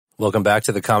Welcome back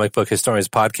to the Comic Book Historians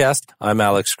Podcast. I'm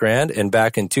Alex Grand, and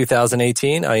back in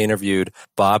 2018, I interviewed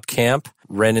Bob Camp,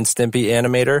 Ren and Stimpy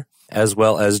animator, as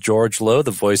well as George Lowe,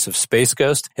 the voice of Space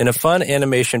Ghost, in a fun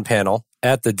animation panel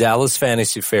at the Dallas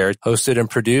Fantasy Fair, hosted and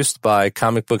produced by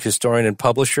comic book historian and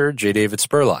publisher J. David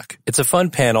Spurlock. It's a fun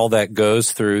panel that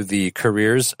goes through the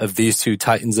careers of these two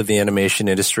titans of the animation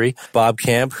industry. Bob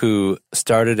Camp, who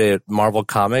started at Marvel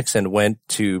Comics and went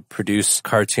to produce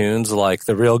cartoons like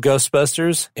The Real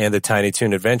Ghostbusters and The Tiny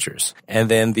Toon Adventures. And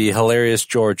then the hilarious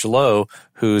George Lowe,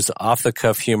 whose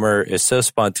off-the-cuff humor is so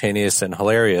spontaneous and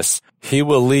hilarious, he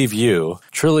will leave you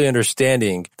truly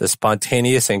understanding the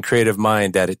spontaneous and creative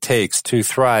mind that it takes to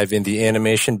thrive in the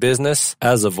animation business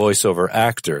as a voiceover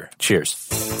actor. Cheers.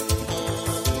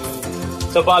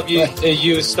 So, Bob,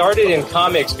 you started in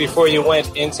comics before you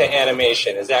went into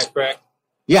animation. Is that correct?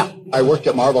 Yeah, I worked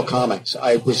at Marvel Comics.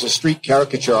 I was a street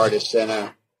caricature artist and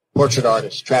a portrait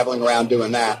artist, traveling around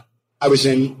doing that. I went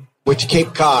to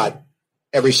Cape Cod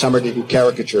every summer to do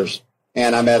caricatures.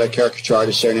 And I met a caricature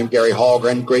artist there named Gary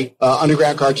Hallgren, great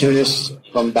underground cartoonist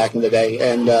from back in the day.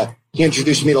 And he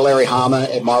introduced me to Larry Hama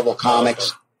at Marvel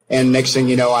Comics. And next thing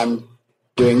you know, I'm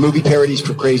doing movie parodies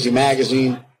for Crazy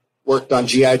Magazine, worked on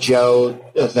G.I. Joe,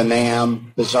 The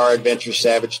Nam, Bizarre Adventure,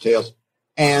 Savage Tales.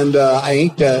 And I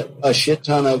inked a shit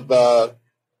ton of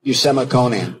Usama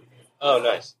Conan. Oh,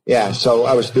 nice. Yeah, so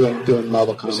I was doing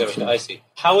Marvel Comics. I see.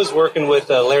 How was working with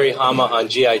Larry Hama on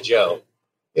G.I. Joe?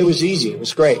 It was easy. It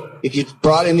was great. If you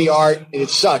brought in the art and it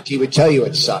sucked, he would tell you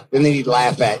it sucked. And then he'd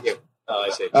laugh at you. Oh, I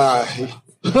see.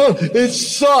 It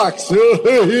sucks.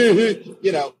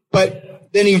 You know, but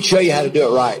then he'd show you how to do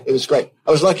it right. It was great.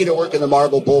 I was lucky to work in the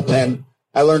Marvel bullpen.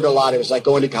 I learned a lot. It was like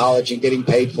going to college and getting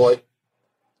paid for it.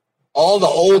 All the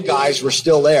old guys were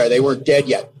still there. They weren't dead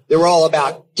yet. They were all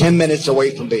about 10 minutes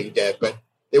away from being dead, but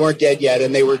they weren't dead yet.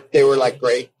 And they were like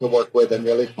great to work with and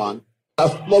really fun.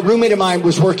 A roommate of mine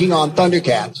was working on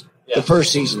Thundercats, the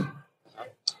first season,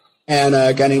 and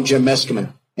a guy named Jim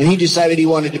Meskimen. And he decided he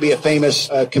wanted to be a famous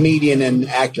comedian and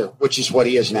actor, which is what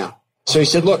he is now. So he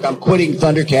said, look, I'm quitting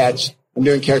Thundercats. I'm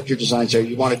doing character designs there.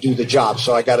 You want to do the job?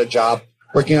 So I got a job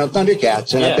working on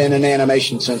Thundercats, and I've been in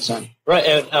animation since then. Right,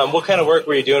 and what kind of work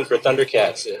were you doing for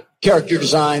Thundercats? Character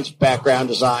designs, background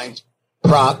designs,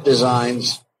 prop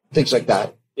designs, things like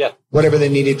that. Yeah. Whatever they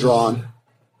needed drawn.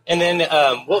 And then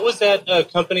what was that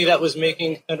company that was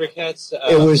making Thundercats?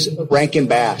 It was Rankin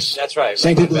Bass. That's right.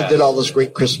 Same people that did all those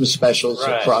great Christmas specials,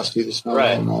 right. Frosty the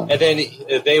Snowman. Right. And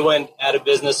then they went out of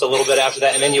business a little bit after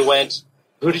that. And then you went,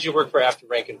 who did you work for after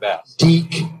Rankin Bass?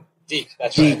 Deke,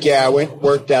 that's right. Deke, yeah. I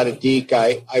worked out at Deke.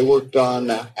 I worked on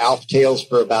Alf Tales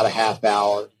for about a half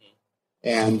hour.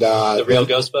 And The Real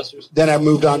Ghostbusters? Then I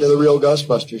moved on to The Real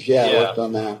Ghostbusters. Yeah, I worked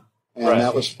on that. And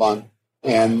that was fun.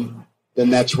 And then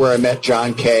that's where I met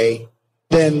John Kay.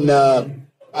 Then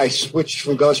I switched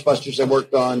from Ghostbusters and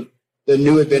worked on The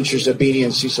New Adventures of Beanie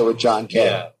and Cecil with John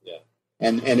Kay. Yeah.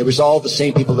 And it was all the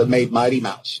same people that made Mighty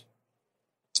Mouse.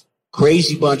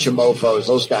 Crazy bunch of mofos,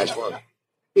 those guys were.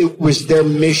 It was their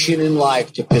mission in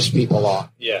life to piss people off.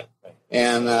 Yeah.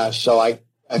 And so I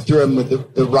threw them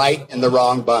with the right and the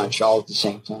wrong bunch all at the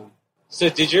same time. So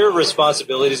did your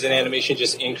responsibilities in animation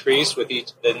just increase with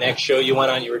the next show you went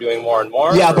on? You were doing more and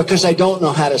more? Yeah, because I don't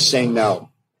know how to say no.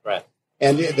 Right.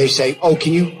 And they say, oh,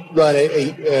 can you run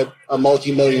a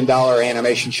multi-million-dollar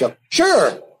animation show?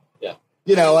 Sure. Yeah.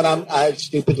 You know, and I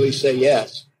stupidly say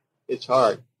yes. It's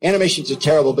hard. Animation's a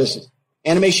terrible business.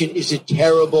 Animation is a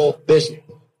terrible business.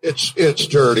 It's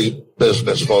dirty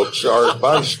business, folks. Our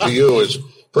advice to you is,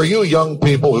 for you young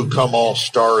people who come all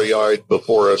starry-eyed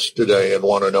before us today and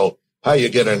want to know how you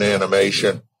get an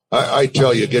animation, I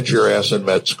tell you, get your ass in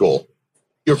med school.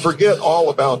 You forget all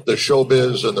about the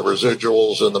showbiz and the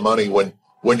residuals and the money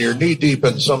when you're knee-deep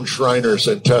in some Shriner's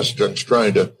intestines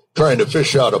trying to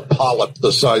fish out a polyp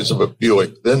the size of a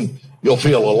Buick. Then you'll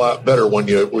feel a lot better when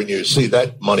you see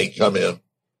that money come in.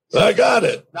 But I got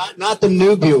it. Not the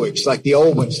new Buicks, like the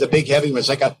old ones, the big heavy ones,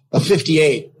 like a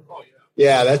 58. Oh,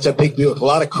 yeah, that's a big Buick, a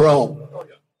lot of chrome.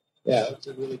 Yeah, that's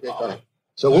a really big car.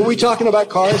 So were we talking about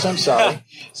cars? I'm sorry.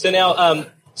 So now,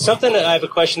 something that I have a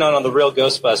question on The Real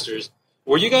Ghostbusters.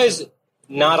 Were you guys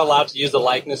not allowed to use the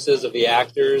likenesses of the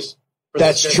actors?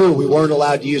 That's true. We weren't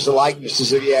allowed to use the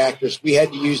likenesses of the actors. We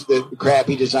had to use the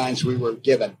crappy designs we were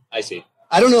given. I see.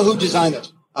 I don't know who designed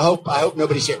those. I hope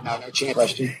nobody's here. No chance.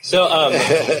 Question. So,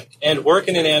 and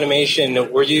working in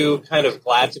animation, were you kind of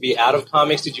glad to be out of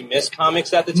comics? Did you miss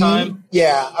comics at the time?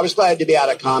 Yeah, I was glad to be out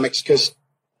of comics because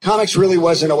comics really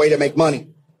wasn't a way to make money.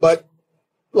 But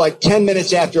like 10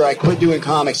 minutes after I quit doing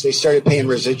comics, they started paying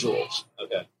residuals.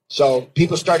 Okay. So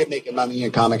people started making money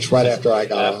in comics right after I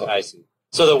got out. I see.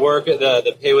 So the work,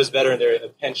 the pay was better, and their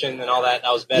pension and all that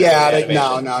was better? Yeah,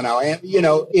 no. And,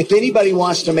 if anybody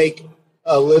wants to make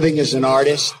a living as an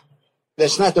artist,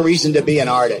 that's not the reason to be an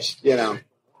artist,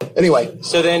 Anyway.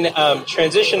 So then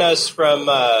transition us from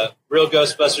Real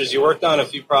Ghostbusters. You worked on a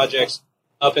few projects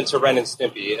up into Ren and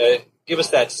Stimpy. Give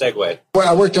us that segue. Well,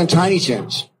 I worked on Tiny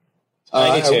Toons.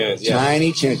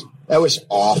 Tiny Toons. That was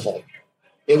awful.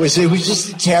 It was just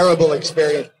a terrible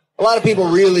experience. A lot of people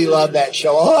really love that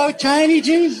show. Oh, Tiny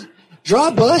Toons,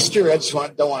 draw Buster. I just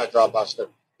don't want to draw Buster.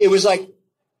 It was like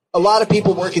a lot of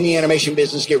people work in the animation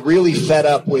business get really fed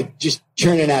up with just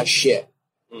churning out shit.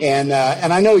 And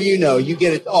I know you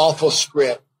get an awful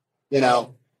script.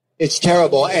 It's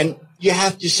terrible, and you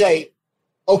have to say,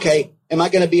 okay, am I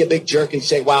going to be a big jerk and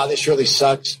say, wow, this really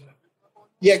sucks?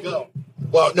 Yeah, go.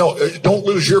 Well, no, don't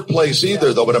lose your place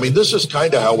either, though. But, this is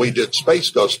kind of how we did Space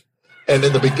Ghost. And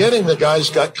in the beginning, the guys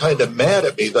got kind of mad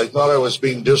at me. They thought I was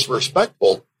being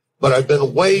disrespectful. But I've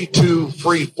been way too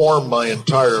free-form my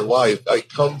entire life. I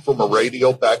come from a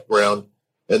radio background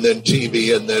and then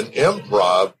TV and then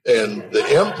improv. And the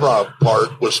improv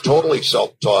part was totally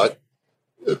self-taught.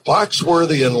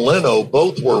 Foxworthy and Leno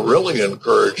both were really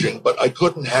encouraging, but I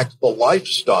couldn't hack the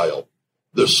lifestyle,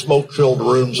 the smoke-filled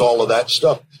rooms, all of that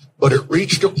stuff. But it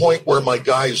reached a point where my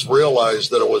guys realized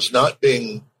that I was not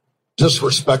being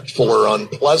disrespectful or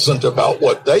unpleasant about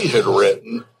what they had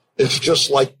written. It's just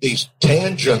like these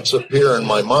tangents appear in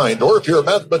my mind. Or if you're a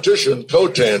mathematician,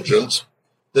 cotangents,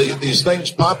 these things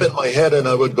pop in my head and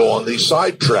I would go on these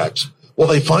side tracks. Well,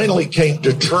 they finally came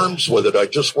to terms with it. I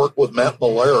just worked with Matt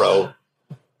Malero.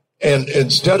 And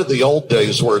instead of the old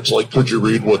days where it's like, could you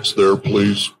read what's there,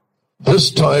 please? This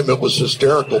time it was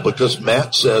hysterical because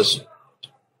Matt says,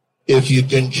 if you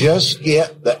can just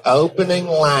get the opening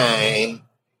line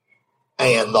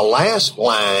and the last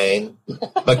line,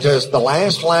 because the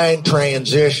last line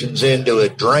transitions into a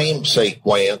dream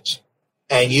sequence,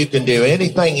 and you can do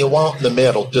anything you want in the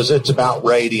middle because it's about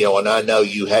radio, and I know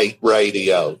you hate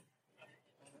radio.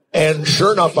 And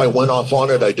sure enough, I went off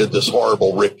on it. I did this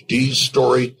horrible Rick Dees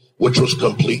story, which was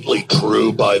completely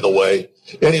true, by the way.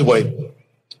 Anyway,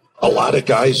 a lot of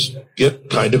guys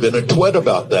get kind of in a twit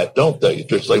about that, don't they?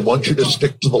 Because they want you to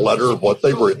stick to the letter of what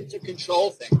they've written. It's a control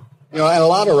thing. And a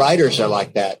lot of writers are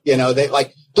like that. They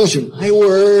like, those are my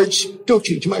words. Don't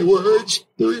change my words.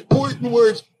 They're important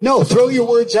words. No, throw your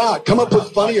words out. Come up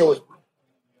with funnier words.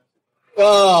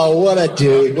 Oh, what a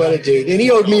dude. And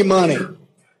he owed me money.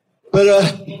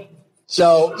 But,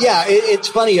 so, yeah, it's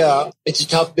funny. It's a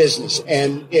tough business,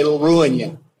 and it'll ruin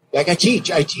you. Like I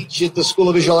teach at the School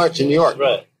of Visual Arts in New York.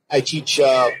 Right. I teach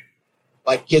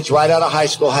like kids right out of high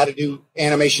school how to do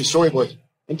animation storyboards.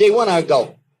 And day one, I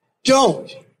go, don't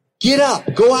get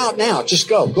up, go out now, just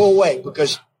go away,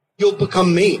 because you'll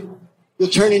become me. You'll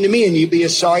turn into me, and you'll be a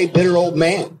sorry, bitter old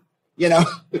man. He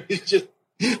just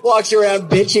walks around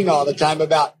bitching all the time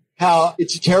about how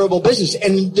it's a terrible business.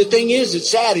 And the thing is, it's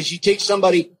sad, is you take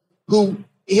somebody who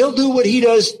he'll do what he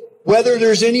does, whether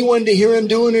there's anyone to hear him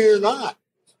doing it or not.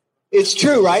 It's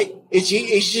true, right? It's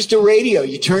just a radio.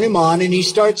 You turn him on and he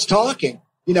starts talking.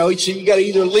 So you got to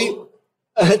either leave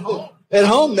at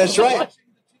home. That's right.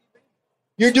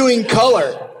 You're doing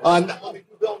color on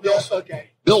Bill Nelson. Okay.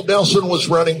 Bill Nelson was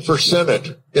running for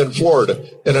Senate in Florida.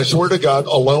 And I swear to God,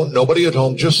 alone, nobody at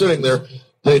home, just sitting there,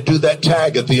 they'd do that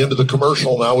tag at the end of the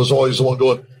commercial. And I was always the one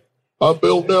going, I'm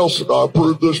Bill Nelson. I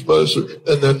approve this message.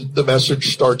 And then the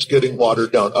message starts getting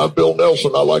watered down. I'm Bill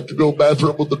Nelson. I like to go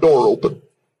bathroom with the door open.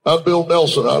 I'm Bill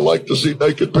Nelson. I like to see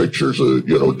naked pictures of,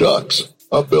 ducks.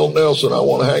 I'm Bill Nelson. I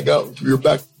want to hang out in your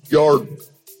backyard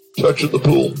touching the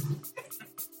pool.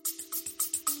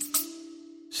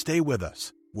 Stay with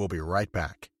us. We'll be right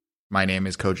back. My name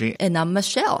is Koji. And I'm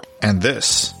Michelle. And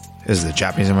this is the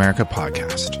Japanese America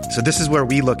Podcast. So this is where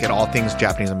we look at all things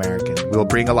Japanese American. We will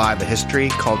bring alive the history,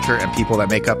 culture, and people that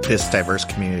make up this diverse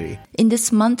community. In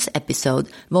this month's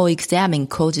episode, we'll examine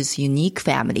Koji's unique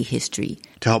family history.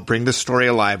 To help bring this story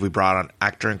alive, we brought on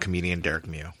actor and comedian Derek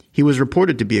Mew. He was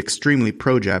reported to be extremely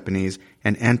pro-Japanese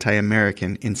and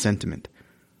anti-American in sentiment.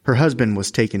 Her husband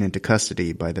was taken into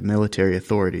custody by the military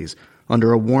authorities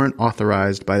under a warrant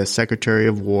authorized by the Secretary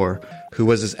of War. Who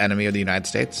was his enemy of the United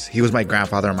States? He was my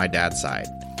grandfather on my dad's side.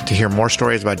 To hear more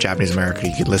stories about Japanese America,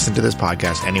 you can listen to this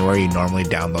podcast anywhere you normally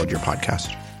download your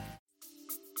podcast.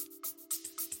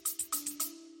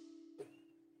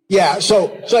 Yeah,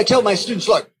 so I tell my students,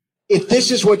 look, if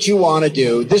this is what you want to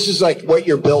do, this is like what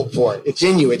you're built for. It's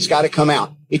in you. It's got to come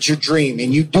out. It's your dream,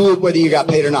 and you do it whether you got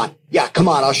paid or not. Yeah, come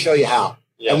on, I'll show you how.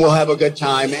 Yeah. And we'll have a good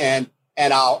time, and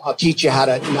I'll teach you how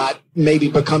to not maybe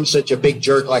become such a big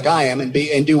jerk like I am and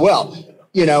do well.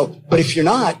 But if you're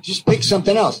not, just pick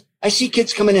something else. I see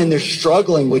kids coming in, they're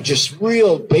struggling with just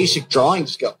real basic drawing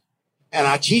skill. And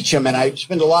I teach them and I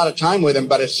spend a lot of time with them,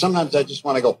 but sometimes I just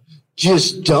want to go,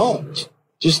 just don't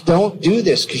do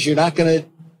this because you're not going to,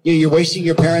 you're wasting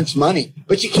your parents' money.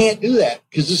 But you can't do that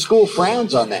because the school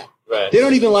frowns on that. Right. They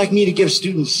don't even like me to give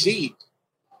students C's.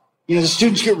 The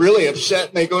students get really upset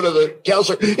and they go to the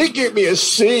counselor, he gave me a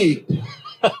C.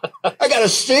 I got a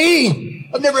C.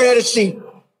 I've never had a C.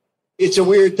 It's a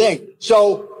weird thing.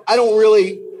 So I don't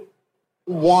really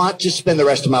want to spend the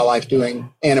rest of my life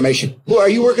doing animation. Are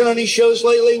you working on these shows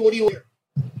lately? What do you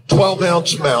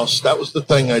 12-ounce mouse. That was the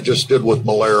thing I just did with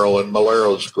Malero, and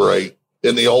Malero's great.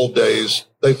 In the old days,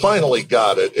 they finally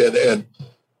got it. And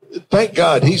thank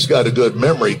God he's got a good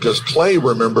memory because Clay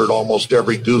remembered almost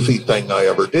every goofy thing I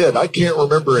ever did. I can't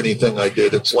remember anything I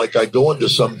did. It's like I go into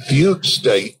some fugue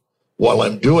state while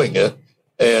I'm doing it,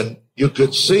 and you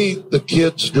could see the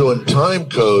kids doing time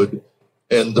code,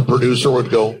 and the producer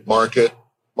would go, mark it,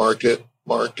 mark it,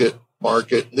 mark it,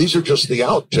 mark it. These are just the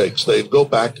outtakes. They'd go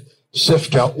back,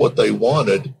 sift out what they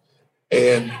wanted,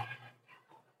 and,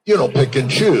 pick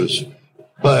and choose.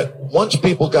 But once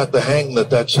people got the hang that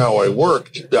that's how I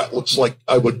worked, that looks like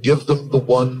I would give them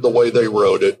the way they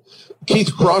wrote it.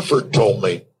 Keith Crawford told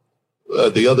me,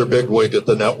 the other bigwig at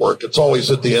the network, it's always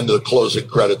at the end of the closing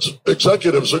credits.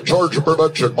 Executives in charge of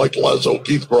production, Mike Lazo,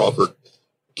 Keith Crawford.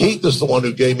 Keith is the one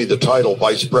who gave me the title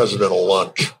Vice President of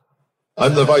Lunch.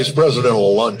 I'm the Vice President of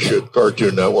Lunch at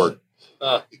Cartoon Network.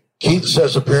 Keith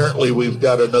says apparently we've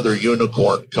got another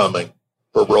unicorn coming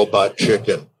for Robot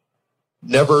Chicken.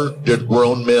 Never did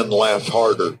grown men laugh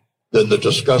harder than the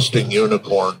disgusting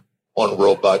unicorn on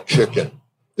Robot Chicken.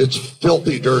 It's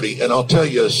filthy dirty. And I'll tell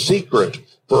you a secret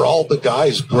for all the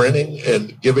guys grinning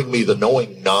and giving me the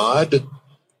knowing nod.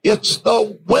 It's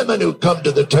the women who come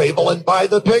to the table and buy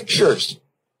the pictures.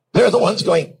 They're the ones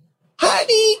going,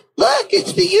 honey, look,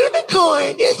 it's the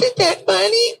unicorn. Isn't that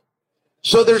funny?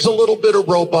 So there's a little bit of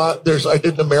robot. I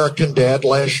did an American Dad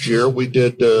last year. We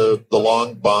did The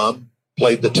Long Bomb.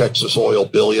 Played the Texas oil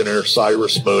billionaire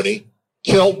Cyrus Mooney.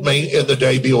 Killed me in the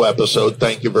debut episode.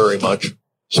 Thank you very much.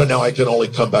 So now I can only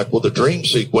come back with a dream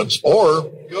sequence.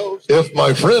 Or if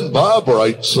my friend Bob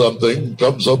writes something,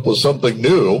 comes up with something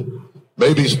new,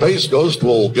 maybe Space Ghost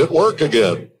will get work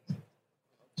again.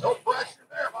 No pressure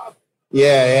there, Bob.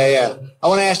 Yeah. I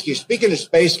want to ask you, speaking of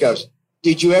Space Ghost,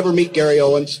 did you ever meet Gary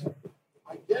Owens?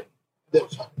 I did.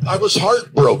 I was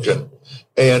heartbroken.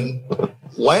 And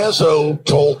Lazo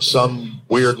told some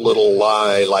weird little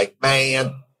lie like,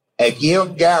 man, if you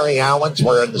and Gary Owens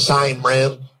were in the same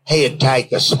room, he'd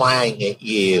take a swing at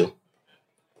you.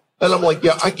 And I'm like,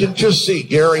 yeah, I can just see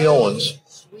Gary Owens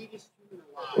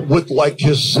with like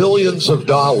his zillions of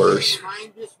dollars.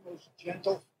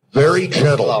 Very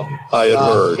gentle, I had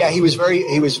heard. Yeah, he was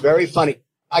very funny.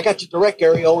 I got to direct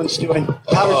Gary Owens doing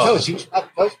Powder Toast. He was Powder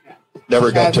Toast man.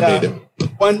 Never got to meet him.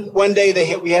 One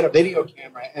day we had a video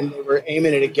camera and they were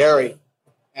aiming it at Gary,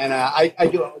 and I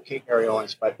do okay Gary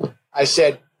Owens, but I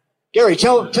said, Gary,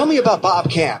 tell me about Bob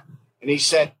Camp, and he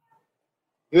said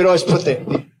he would always put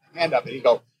the hand up and he'd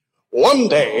go, one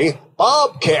day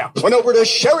Bob Camp went over to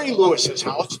Sherry Lewis's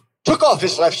house, took off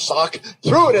his left sock,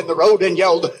 threw it in the road, and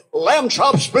yelled, "Lamb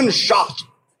chop's been shot."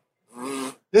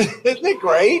 Isn't it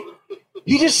great?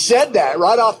 He just said that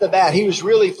right off the bat. He was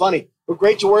really funny. We're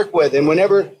great to work with. And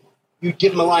whenever you'd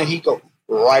give him a line, he'd go,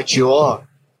 right you are.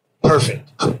 Perfect.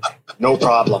 No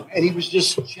problem. And he was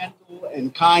just gentle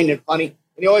and kind and funny. And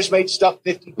he always made stuff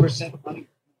 50% funny.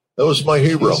 That was my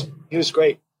hero. He was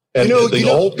great. And the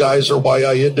old guys are why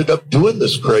I ended up doing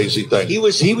this crazy thing. He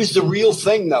was the real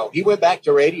thing, though. He went back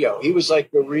to radio. He was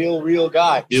like the real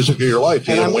guy. Music of your life.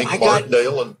 He and Wink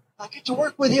Martindale. I got to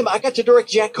work with him. I got to direct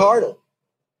Jack Carter,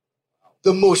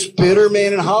 the most bitter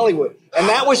man in Hollywood. And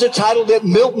that was a title that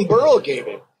Milton Berle gave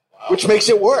him, which makes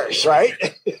it worse, right?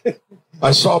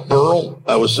 I saw Berle.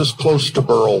 I was this close to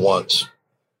Berle once.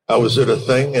 I was at a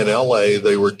thing in L.A.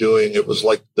 They were doing, it was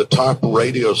like the top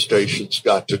radio stations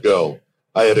got to go.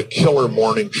 I had a killer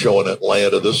morning show in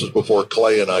Atlanta. This was before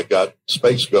Clay and I got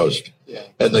Space Ghost. Yeah.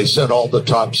 And they sent all the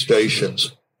top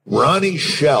stations. Ronnie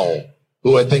Shell,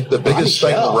 who I think the biggest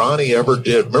thing Ronnie ever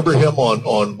did. Remember him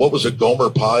on what was it, Gomer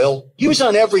Pyle? He was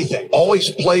on everything.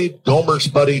 Always played Gomer's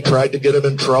buddy, tried to get him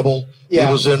in trouble. Yeah.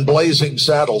 He was in Blazing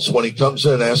Saddles when he comes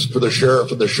in, asks for the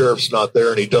sheriff, and the sheriff's not there,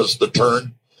 and he does the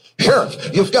turn.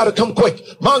 Sheriff, you've got to come quick.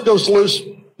 Mongo's loose.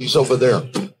 He's over there.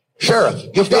 Sheriff,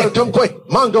 you've got to come quick.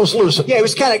 Mongo's loose. Yeah, he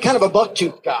was kind of a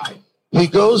bucktooth guy. He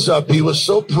goes up. He was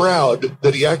so proud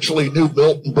that he actually knew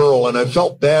Milton Berle, and I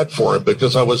felt bad for him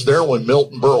because I was there when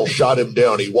Milton Berle shot him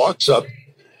down. He walks up,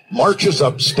 marches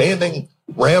up, standing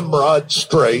ramrod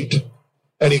straight,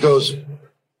 and he goes,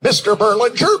 Mr.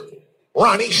 Berlinger,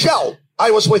 Ronnie Shell,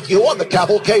 I was with you on the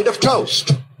Cavalcade of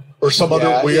Toast. Or some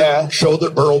other weird show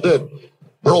that Burl did.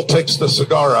 Burl takes the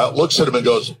cigar out, looks at him and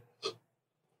goes,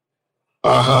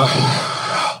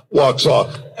 walks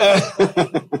off.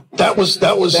 That was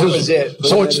it.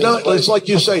 So it's not, it's like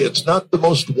you say, it's not the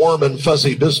most warm and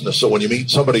fuzzy business. So when you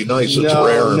meet somebody nice, it's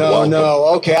rare and welcome. No.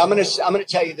 Okay, I'm gonna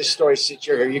tell you this story since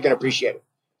you're here. You're gonna appreciate it.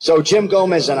 So Jim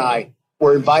Gomez and I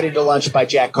were invited to lunch by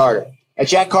Jack Carter. And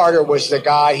Jack Carter was the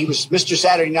guy, he was Mr.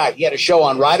 Saturday Night. He had a show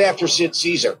on right after Sid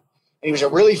Caesar. And he was a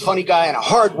really funny guy and a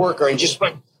hard worker and just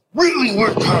like really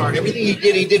worked hard. Everything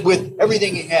he did with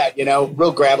everything he had,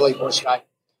 real gravelly voice guy.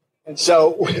 And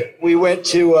so we went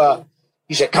to,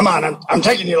 he said, come on, I'm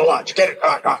taking you to lunch. Get it,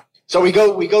 come on. So we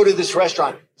go to this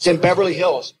restaurant. It's in Beverly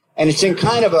Hills and it's in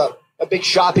kind of a big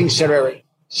shopping center area.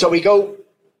 So we go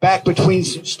back between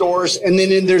some stores and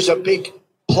then there's a big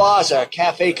plaza,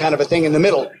 cafe kind of a thing in the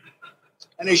middle.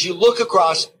 And as you look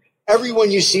across, everyone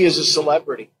you see is a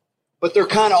celebrity. But they're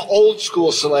kind of old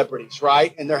school celebrities,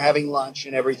 right? And they're having lunch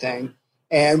and everything.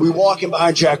 And we walk in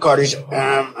behind Jack Carter. He's,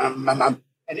 and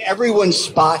everyone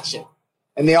spots him.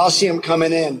 And they all see him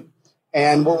coming in.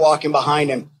 And we're walking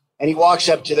behind him. And he walks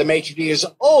up to the maitre d' and goes,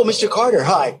 oh, Mr. Carter,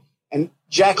 hi. And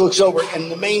Jack looks over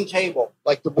and the main table,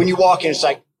 like when you walk in, it's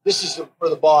like, this is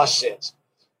where the boss sits.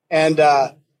 And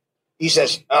he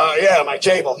says, yeah, my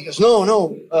table. He goes,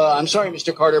 no, I'm sorry,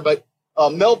 Mr. Carter, but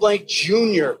Mel Blanc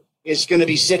Jr. is going to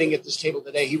be sitting at this table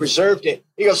today. He reserved it.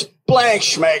 He goes, blank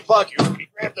schmeg, fuck you. He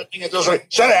grabbed the thing and goes,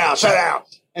 sit down.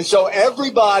 And so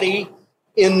everybody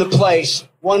in the place,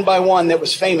 one by one that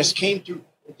was famous, came through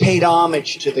and paid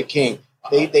homage to the king.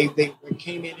 They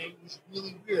came in and it was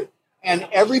really weird. And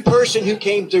every person who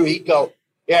came through, he'd go,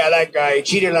 yeah, that guy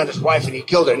cheated on his wife and he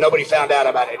killed her. Nobody found out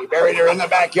about it. He buried her in the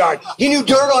backyard. He knew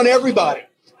dirt on everybody,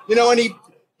 and he,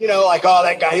 like, oh,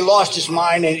 that guy, he lost his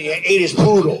mind and he ate his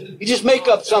poodle. He just make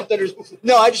up something.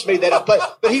 No, I just made that up.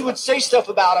 But he would say stuff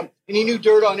about him and he knew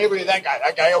dirt on everybody.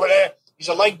 That guy over there, he's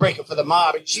a leg breaker for the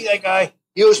mob. You see that guy?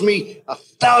 He owes me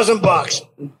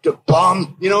 $1,000. The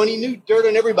bum, and he knew dirt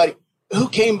on everybody. Who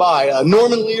came by?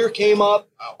 Norman Lear came up.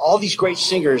 All these great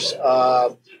singers.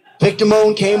 Vic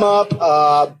Damone came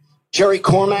up. Jerry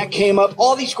Cormack came up.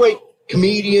 All these great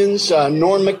comedians.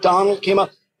 Norm Macdonald came up.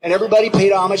 And everybody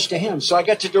paid homage to him. So I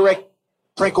got to direct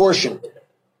Frank Ocean.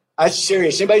 That's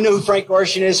serious. Anybody know who Frank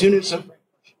Ocean is? Who knew some?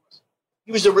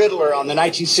 He was the Riddler on the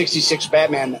 1966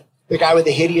 Batman. The guy with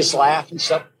the hideous laugh and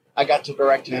stuff. I got to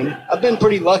direct him. I've been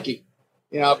pretty lucky.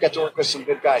 I've got to work with some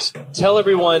good guys. Tell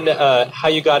everyone how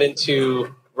you got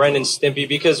into Ren and Stimpy,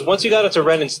 because once you got into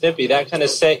Ren and Stimpy, that kind of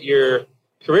set your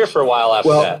career for a while after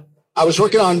that. I was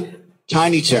working on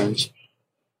Tiny Toons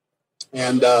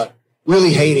and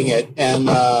really hating it. And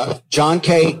John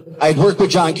Kay, I'd worked with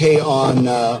John Kay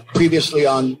on previously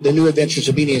on The New Adventures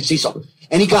of Beanie and Cecil,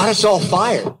 and he got us all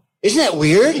fired. Isn't that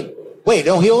weird? Wait,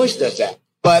 no, he always does that.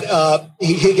 But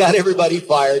he got everybody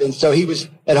fired, and so he was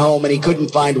at home and he couldn't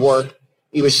find work.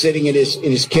 He was sitting in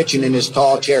his kitchen in his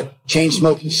tall chair, chain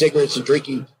smoking cigarettes and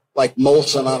drinking like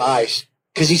Molson on ice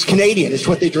because he's Canadian. It's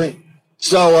what they drink.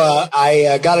 So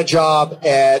I got a job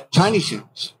at Tiny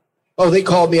Toons. Oh, they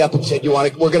called me up and said, we're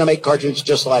going to make cartoons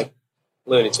just like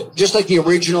Looney Tunes, just like the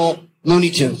original Looney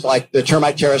Tunes, like the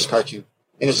Termite Terrace cartoon.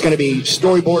 And it's going to be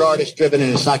storyboard artist driven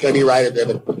and it's not going to be writer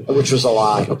driven, which was a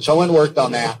lie. So I went and worked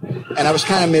on that. And I was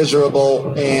kind of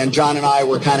miserable. And John and I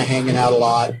were kind of hanging out a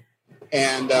lot.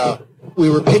 And we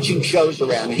were pitching shows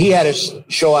around. And he had a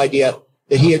show idea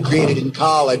that he had created in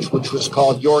college, which was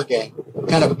called Your Gang,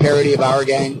 kind of a parody of Our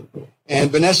Gang.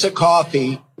 And Vanessa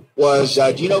Coffey was,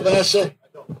 do you know Vanessa?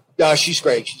 She's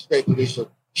great. She's a great producer.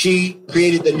 She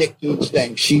created the Nicktoons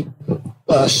thing. She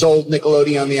sold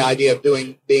Nickelodeon the idea of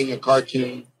being a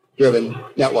cartoon-driven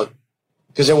network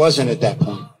because it wasn't at that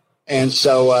point. And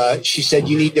so she said,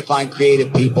 you need to find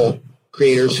creative people,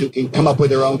 creators who can come up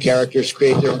with their own characters,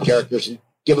 create their own characters, and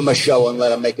give them a show and let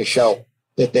them make a show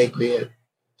that they created.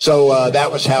 So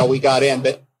that was how we got in.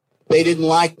 But they didn't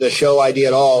like the show idea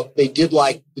at all. They did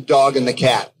like the dog and the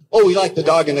cat. Oh, we like the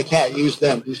dog and the cat. Use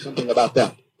them. Do something about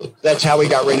them. That's how we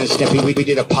got Ren and Stimpy. We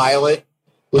did a pilot,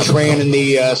 which ran in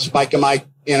the Spike and Mike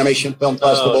Animation Film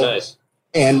Festival. Oh, nice.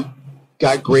 And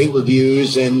got great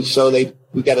reviews. And so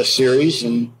we got a series,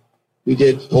 and we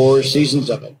did 4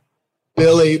 seasons of it.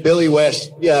 Billy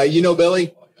West. Yeah, you know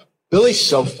Billy? Billy's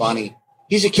so funny.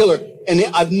 He's a killer. And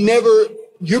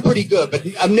you're pretty good, but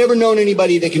I've never known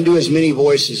anybody that can do as many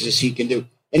voices as he can do.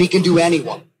 And he can do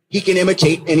anyone. He can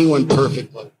imitate anyone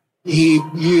perfectly. He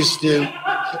used to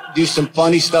do some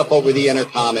funny stuff over the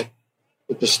intercom at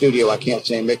with the studio. I can't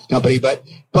say mixed company, but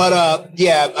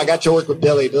yeah, I got to work with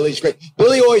Billy. Billy's great.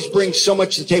 Billy always brings so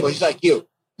much to the table. He's like you.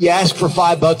 You ask for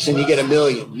 $5 and you get $1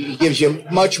 million. He gives you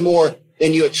much more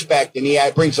than you expect, and he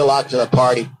brings a lot to the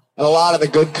party and a lot of the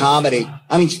good comedy.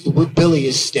 I mean, Billy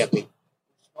is Stimpy.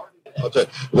 I'll tell you,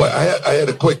 well, I had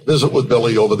a quick visit with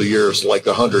Billy over the years, like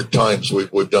 100 times.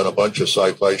 We've done a bunch of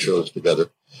sci-fi shows together,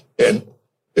 and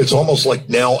it's almost like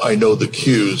now I know the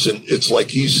cues, and it's like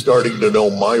he's starting to know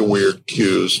my weird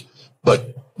cues.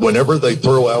 But whenever they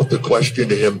throw out the question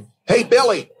to him, "Hey,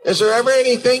 Billy, is there ever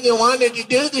anything you wanted to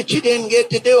do that you didn't get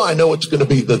to do?" I know it's going to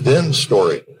be the then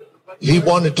story. He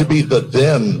wanted to be the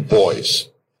then voice.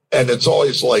 And it's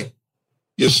always like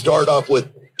you start off with,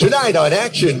 "Tonight on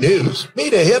Action News,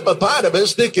 meet a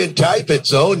hippopotamus that can type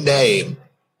its own name."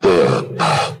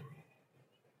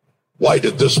 Why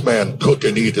did this man cook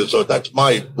and eat his own? That's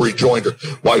my rejoinder.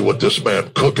 Why would this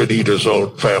man cook and eat his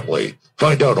own family?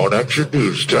 Find out on Action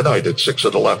News tonight at 6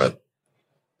 and 11.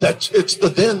 It's the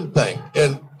then thing.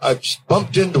 And I've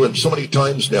bumped into him so many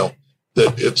times now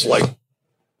that it's like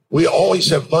we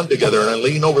always have fun together. And I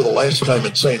lean over the last time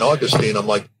in St. Augustine. I'm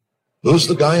like, "Who's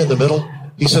the guy in the middle?"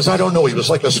 He says, "I don't know. He was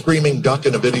like a screaming duck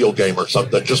in a video game or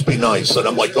something. Just be nice." And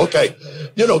I'm like, okay,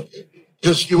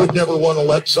 because you would never want to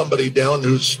let somebody down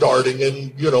who's starting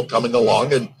and, coming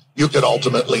along. And you could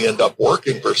ultimately end up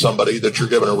working for somebody that you're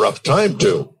giving a rough time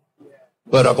to.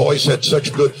 But I've always had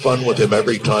such good fun with him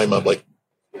every time. I'm like,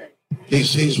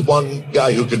 he's one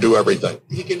guy who can do everything.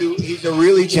 He's a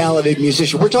really talented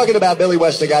musician. We're talking about Billy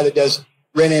West, the guy that does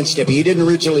Ren and Stimpy. He didn't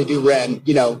originally do Ren.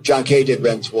 John Kay did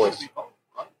Ren's voice.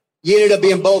 He ended up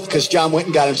being both because John went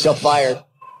and got himself fired.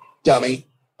 Dummy.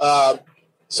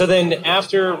 So then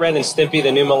after Ren and Stimpy,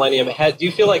 the new millennium, do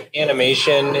you feel like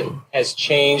animation has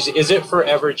changed? Is it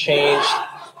forever changed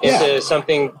into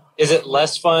something? Is it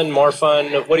less fun, more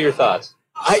fun? What are your thoughts?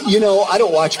 I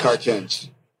don't watch cartoons.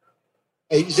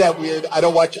 Is that weird?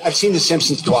 I've seen The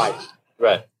Simpsons twice.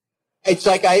 Right. It's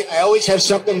like I always have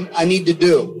something I need to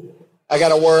do. I got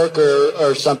to work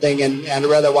or something, and I'd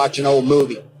rather watch an old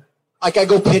movie. Like I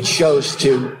go pitch shows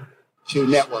to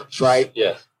networks, right?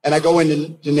 Yeah. And I go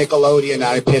into Nickelodeon and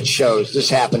I pitch shows.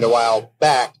 This happened a while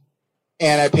back.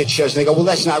 And I pitch shows and they go, "Well,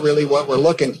 that's not really what we're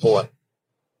looking for."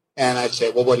 And I'd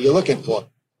say, "Well, what are you looking for?"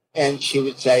 And she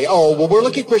would say, "Oh, well, we're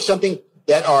looking for something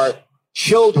that are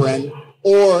children,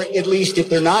 or at least if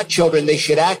they're not children, they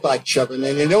should act like children.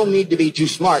 And they don't need to be too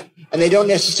smart. And they don't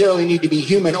necessarily need to be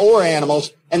human or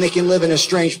animals. And they can live in a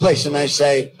strange place." And I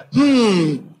say,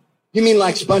 "You mean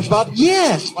like SpongeBob?"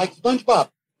 "Yes, like SpongeBob."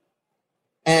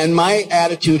 And my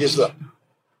attitude is, look,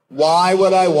 why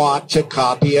would I want to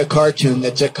copy a cartoon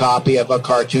that's a copy of a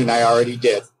cartoon I already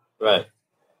did? Right.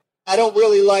 I don't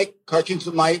really like cartoons.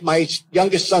 My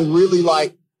youngest son really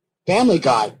liked Family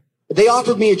Guy. They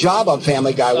offered me a job on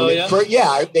Family Guy.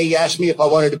 They asked me if I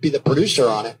wanted to be the producer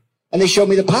on it. And they showed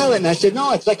me the pilot, and I said,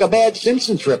 "No, it's like a bad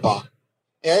Simpsons ripoff."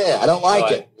 Yeah, I don't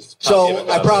like it. So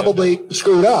I probably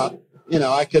screwed up.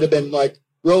 I could have been like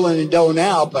rolling in dough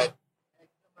now, but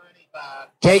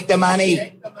take the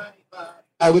money.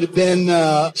 I would have been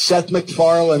Seth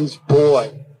MacFarlane's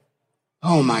boy.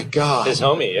 Oh, my God. His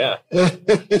homie, yeah.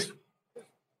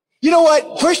 You know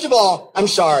what? First of all, I'm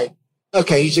sorry.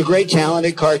 Okay, he's a great,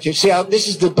 talented cartoon. See, this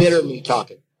is the bitter me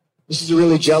talking. This is the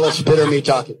really jealous, bitter me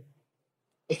talking.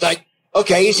 It's like,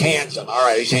 okay, he's handsome. All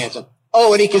right, he's handsome.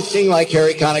 Oh, and he can sing like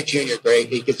Harry Connick Jr. Great.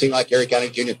 He can sing like Harry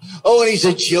Connick Jr. Oh, and he's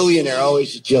a jillionaire. Oh,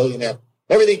 he's a jillionaire.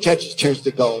 Everything touches turns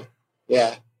to gold.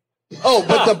 Yeah. Oh,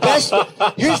 but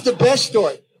here's the best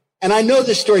story. And I know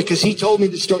this story because he told me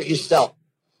the story himself.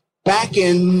 Back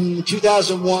in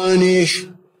 2001-ish,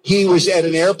 he was at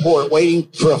an airport waiting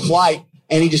for a flight,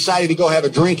 and he decided to go have a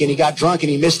drink, and he got drunk, and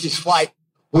he missed his flight,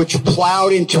 which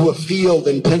plowed into a field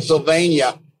in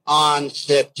Pennsylvania on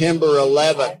September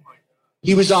 11th.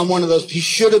 He was on one of those. He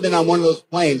should have been on one of those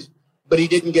planes, but he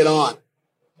didn't get on.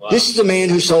 Wow. This is a man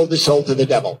who sold his soul to the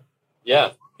devil.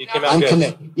 Yeah, he came out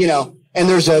good. And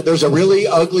there's a really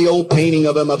ugly old painting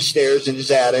of him upstairs in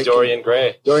his attic. Dorian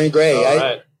Gray. All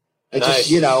right. Nice.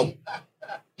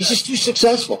 He's just too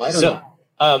successful. I don't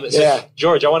know.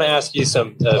 George, I want to ask you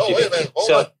some. Wait a minute.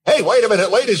 Hold on. Hey, wait a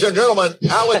minute, ladies and gentlemen.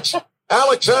 Alex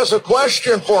has a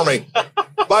question for me.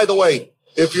 By the way,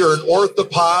 if you're an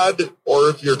orthopod or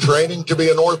if you're training to be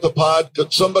an orthopod,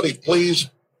 could somebody please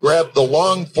grab the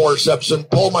long forceps and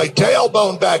pull my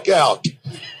tailbone back out?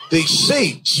 These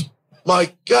seats.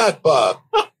 My God, Bob.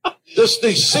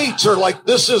 These seats are like,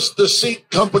 this is the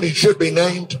seat company should be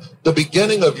named the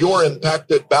beginning of your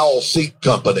impacted bowel seat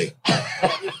company.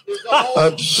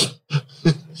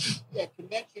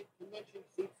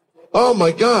 Oh,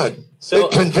 my God. So,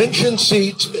 the convention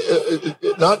seats,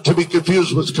 not to be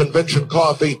confused with Convention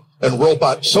Coffee and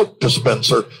Robot Soap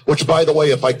Dispenser, which, by the way,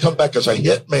 if I come back as a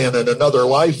hitman in another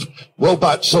life,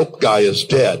 Robot Soap Guy is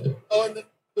dead. Oh, and the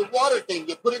water thing,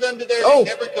 you put it under there, Oh, it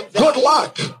never comes good out.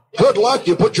 luck. Good luck.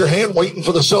 You put your hand waiting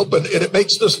for the soap, and it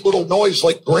makes this little noise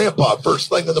like Grandpa first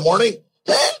thing in the morning.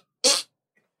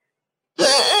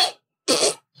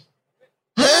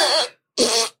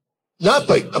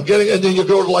 Nothing. I'm getting, and then you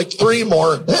go to like 3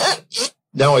 more.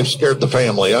 Now I've scared the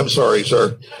family. I'm sorry,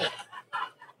 sir.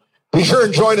 Be sure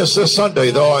and join us this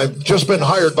Sunday, though. I've just been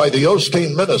hired by the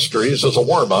Osteen Ministries as a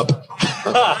warm-up.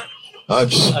 I'm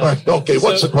sorry. Okay,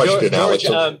 what's the question, George,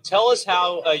 Alex? tell us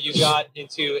how you got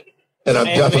into And I'm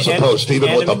deaf as a post,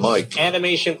 even with a mic.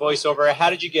 Animation voiceover. How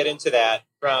did you get into that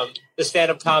from the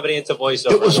stand-up comedy into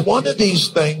voiceover? It was one of these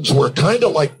things where, kind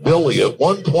of like Billy, at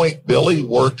one point Billy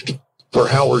worked for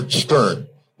Howard Stern.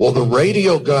 Well, the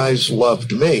radio guys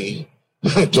loved me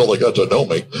until they got to know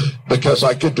me because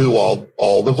I could do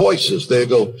all the voices. They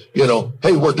go, you know,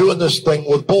 hey, we're doing this thing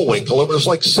with Bullwinkle. It was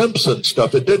like Simpson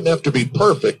stuff. It didn't have to be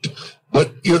perfect.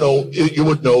 But, you know, you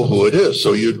would know who it is.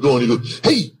 So you'd go and you go,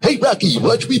 hey, Rocky,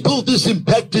 watch me pull this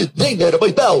impacted thing out of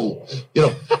my bow. You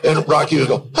know, and Rocky would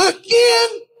go, again?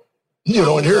 You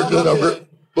know, and here's the number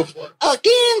before.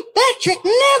 Again? That trick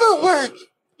never works.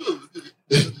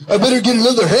 I better get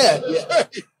another hat.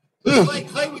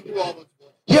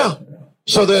 Yeah.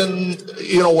 So then,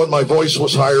 you know, when my voice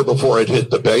was higher before I'd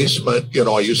hit the basement, you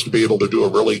know, I used to be able to do a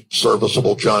really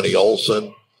serviceable Johnny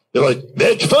Olson. They're like,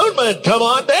 Mitch Foodman, come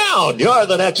on down. You're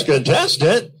the next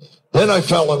contestant. Then I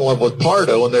fell in love with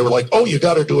Pardo, and they were like, oh, you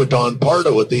got to do a Don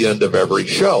Pardo at the end of every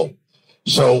show.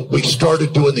 So we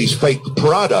started doing these fake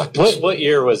products. What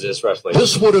year was this, roughly?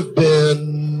 This would have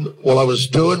been, well, I was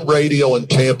doing radio in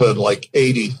Tampa in like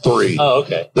 83. Oh,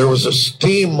 okay. There was a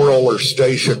steamroller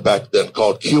station back then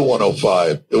called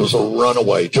Q105. It was a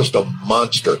runaway, just a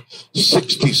monster,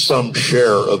 60-some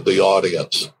share of the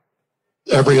audience.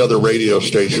 Every other radio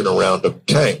station around them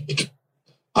tanked.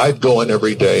 I'd go in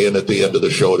every day, and at the end of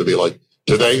the show, to be like,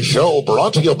 today's show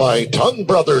brought to you by Tongue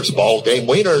Brothers Ball Game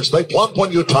Wieners. They plump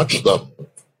when you touch them.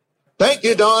 Thank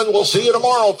you, Don. We'll see you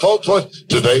tomorrow, folks.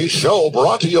 Today's show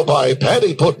brought to you by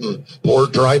Patty Puddin'. Pour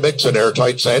dry mix and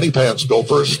airtight sandy pants. Go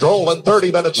for a stroll. In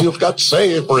 30 minutes, you've got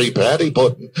savory Patty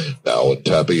Puddin'. Now in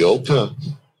tapioca.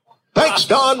 Thanks,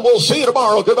 Don. We'll see you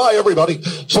tomorrow. Goodbye, everybody.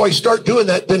 So I start doing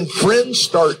that. Then friends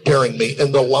start daring me,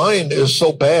 and the line is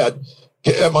so bad.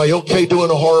 Am I okay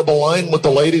doing a horrible line with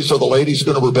the ladies? Are the ladies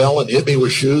going to rebel and hit me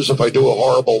with shoes if I do a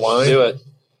horrible line? Do it.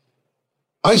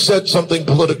 I said something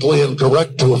politically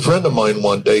incorrect to a friend of mine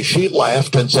one day. She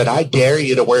laughed and said, I dare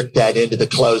you to work that into the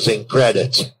closing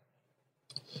credits.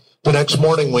 The next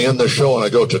morning we end the show and I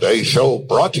go, today's show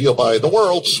brought to you by the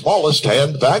world's smallest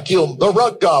hand vacuum, the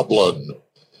Rug Goblin.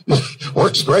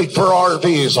 Works great for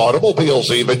RVs,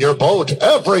 automobiles, even your boat.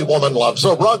 Every woman loves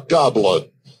a Rug Goblin.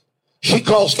 She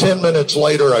calls 10 minutes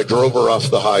later. I drove her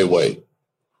off the highway.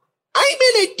 I'm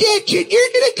in a ditch and you're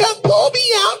going to come pull me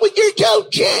out with your tow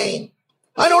chain.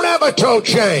 I don't have a tow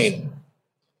chain.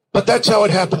 But that's how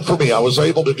it happened for me. I was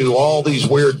able to do all these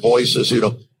weird voices, you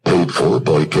know, paid for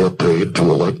by campaign to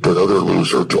elect another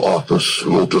loser to office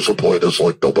who will disappoint us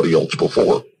like nobody else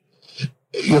before.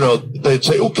 You know, they'd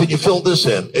say, oh, can you fill this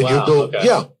in? And Wow, you'd go, okay.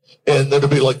 yeah. And then it'd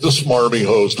be like the smarmy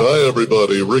host. Hi,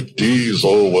 everybody. Rick Dees.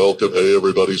 Oh, welcome. Hey,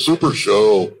 everybody. Super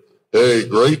show. Hey,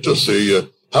 great to see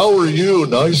you. How are you?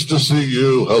 Nice to see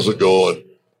you. How's it going?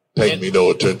 Paying me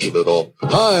no attention at all.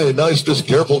 Hi, nice to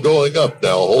careful going up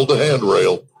now. Hold the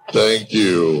handrail. Thank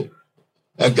you.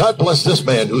 And God bless this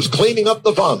man who's cleaning up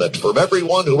the vomit from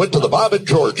everyone who went to the Bob and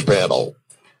George panel.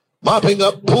 Mopping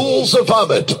up pools of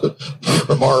vomit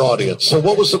from our audience. So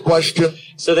what was the question?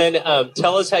 So then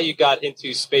tell us how you got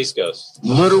into Space Ghost.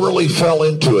 Literally fell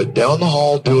into it. Down the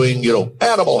hall doing, you know,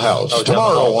 Animal House. Oh,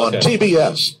 tomorrow Animal House, on okay.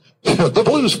 TBS. The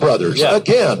Blues Brothers. Yeah.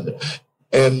 Again.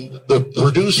 And the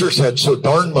producers had so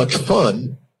darn much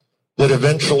fun that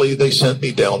eventually they sent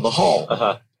me down the hall.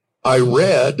 Uh-huh. I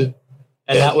read.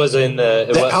 And that was in the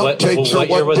outtakes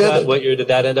what are year was did that? it. What year did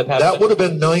that end up happening? That would have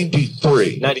been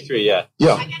 93. 93, yeah.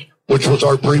 Yeah, which was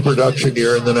our pre-production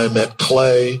year. And then I met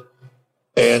Clay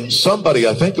and somebody,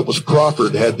 I think it was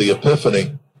Crawford, had the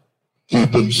epiphany.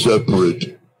 Keep them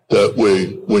separate. That way,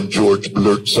 when George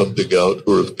blurts something out,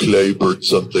 or if Clay blurts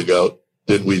something out,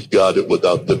 then we've got it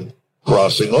without them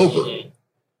crossing over.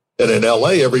 And in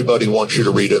L.A., everybody wants you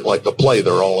to read it like a play.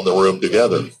 They're all in the room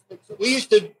together. We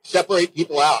used to separate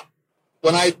people out.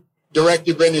 When I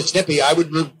directed Ren and Snippy, I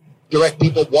would direct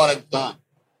people one at a time.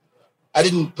 I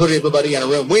didn't put everybody in a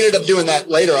room. We ended up doing that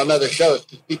later on other shows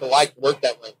because people like to work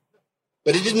that way.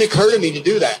 But it didn't occur to me to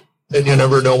do that. And you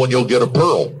never know when you'll get a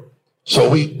pearl.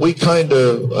 So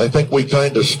I think we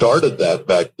kind of started that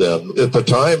back then. At the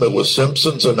time, it was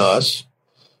Simpsons and us.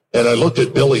 And I looked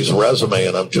at Billy's resume,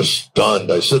 and I'm just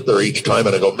stunned. I sit there each time,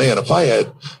 and I go, man, if I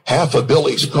had half of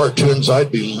Billy's cartoons,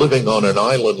 I'd be living on an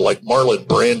island like Marlon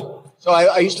Brando. So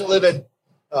I used to live in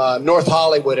North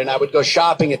Hollywood, and I would go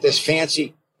shopping at this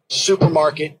fancy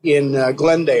supermarket in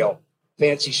Glendale.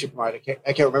 Fancy supermarket.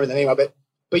 I can't remember the name of it.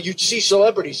 But you'd see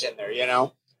celebrities in there, you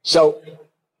know. So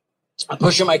I'm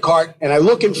pushing my cart, and I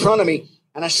look in front of me,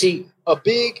 and I see a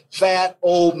big, fat,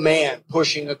 old man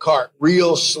pushing a cart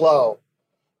real slow.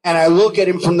 And I look at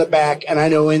him from the back, and I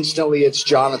know instantly it's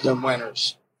Jonathan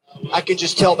Winters. I can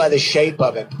just tell by the shape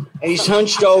of him. And he's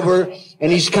hunched over,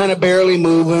 and he's kind of barely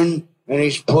moving, and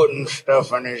he's putting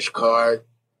stuff in his cart.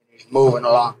 He's moving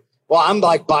along. Well, I'm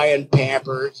like buying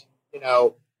Pampers, you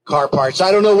know, car parts.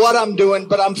 I don't know what I'm doing,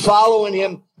 but I'm following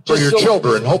him. For your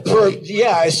children, hopefully.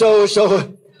 Yeah, so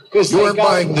because you weren't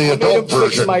buying the adult version.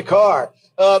 Fix my car.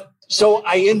 So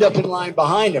I end up in line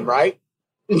behind him, right?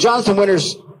 And Jonathan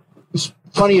Winters is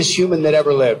funniest human that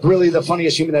ever lived. Really, the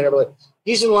funniest human that ever lived.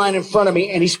 He's in line in front of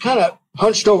me, and he's kind of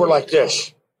hunched over like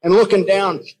this and looking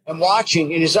down and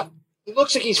watching. And he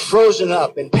looks like he's frozen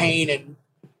up in pain and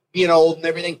being old and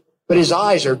everything. But his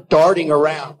eyes are darting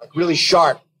around, like really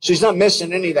sharp. So he's not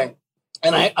missing anything.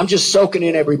 And I'm just soaking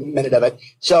in every minute of it.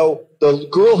 So the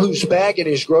girl who's bagging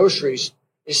his groceries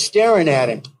is staring at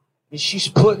him. And she's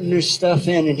putting her stuff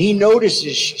in, and he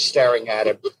notices she's staring at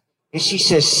him. And she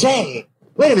says, say,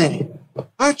 wait a minute.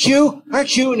 Aren't you?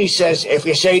 And he says, if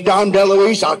you say Dom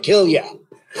DeLuise, I'll kill you.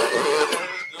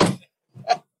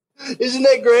 Isn't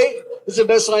that great? It's the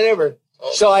best line ever.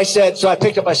 So I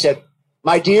picked up, I said,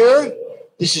 my dear,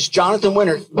 this is Jonathan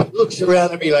Winters. He looks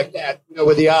around at me like that, you know,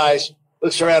 with the eyes.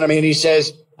 Looks around at me, and he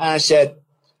says, and I said,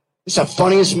 this is the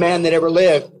funniest man that ever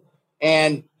lived.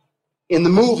 And in the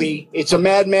movie, it's a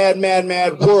mad, mad, mad,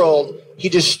 mad world. He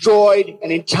destroyed an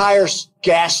entire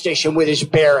gas station with his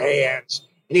bare hands.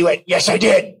 And he went, yes, I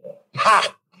did.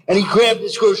 Ha! And he grabbed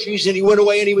his groceries, and he went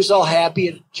away, and he was all happy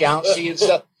and jouncy and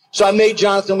stuff. So I made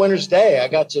Jonathan Winters' day. I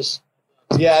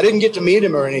didn't get to meet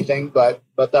him or anything, but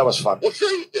that was fun. Well,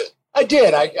 sure you did. I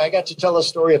did. I got to tell a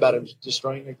story about him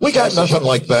destroying the We got nothing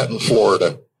like that in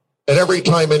Florida. And every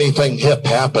time anything hip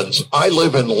happens, I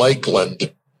live in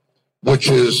Lakeland, which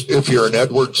is, if you're an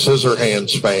Edward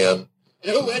Scissorhands fan,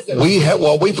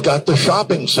 we've got the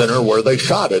shopping center where they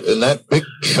shot it, and that big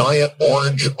giant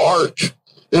orange arch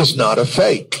is not a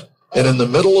fake. And in the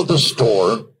middle of the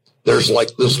store, there's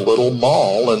like this little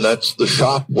mall, and that's the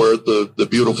shop where the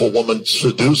beautiful woman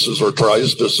seduces or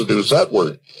tries to seduce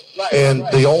Edward. And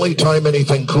the only time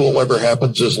anything cool ever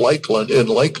happens in Lakeland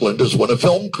is when a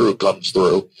film crew comes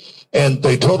through. And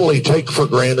they totally take for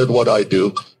granted what I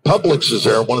do. Publix is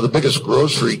there, one of the biggest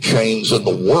grocery chains in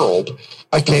the world.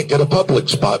 I can't get a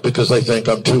Publix spot because they think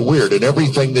I'm too weird. And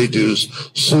everything they do is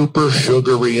super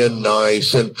sugary and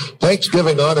nice. And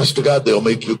Thanksgiving, honest to God, they'll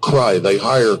make you cry. They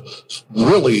hire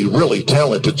really, really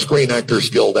talented Screen Actors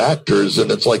Guild actors. And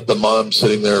it's like the mom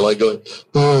sitting there like going,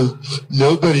 oh,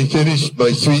 nobody finished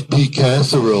my sweet pea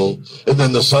casserole. And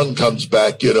then the son comes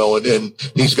back, you know, and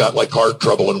he's got like heart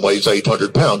trouble and weighs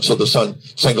 800 pounds. So the son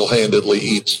single-handedly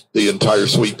eats the entire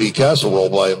sweet pea casserole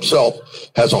by himself,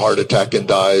 has a heart attack and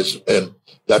dies. And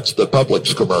that's the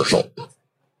Publix commercial.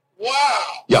 Wow.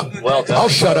 Yeah. Well done. I'll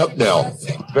shut up now.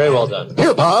 Very well done.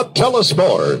 Here, Bob, tell us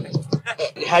more.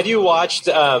 Had you watched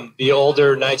the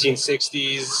older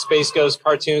 1960s Space Ghost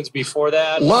cartoons before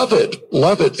that? Love it.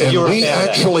 Love it. And we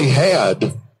actually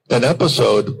had an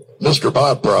episode, Mr.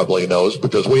 Bob probably knows,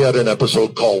 because we had an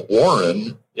episode called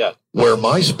Warren, where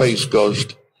my Space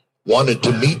Ghost wanted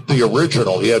to meet the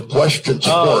original. He had questions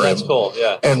for him. Oh, that's cool,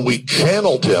 yeah. And we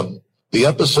channeled him. The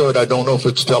episode, I don't know if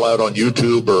it's still out on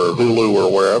YouTube or Hulu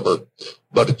or wherever,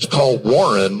 but it's called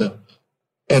Warren,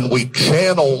 and we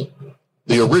channel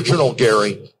the original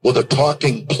Gary with a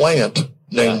talking plant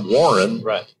named Warren,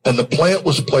 and the plant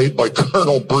was played by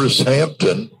Colonel Bruce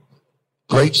Hampton,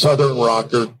 great Southern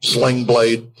rocker, sling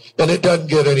blade, and it doesn't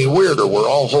get any weirder. We're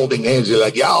all holding hands. You're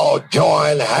like, y'all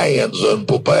join hands and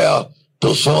prepare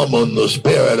to summon the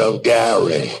spirit of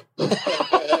Gary.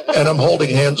 And I'm holding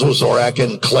hands with Zorak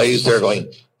and Clay's there going,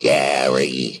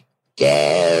 Gary,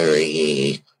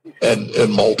 Gary. And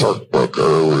Molter,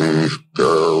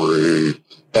 Gary.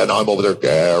 And I'm over there,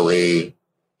 Gary,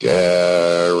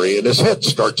 Gary. And his head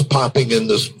starts popping in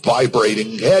this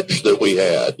vibrating hedge that we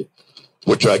had,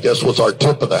 which I guess was our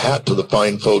tip of the hat to the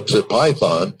fine folks at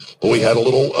Python. But we had a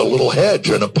little hedge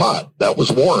in a pot. That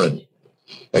was Warren.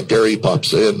 And Gary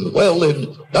pops in. Well, in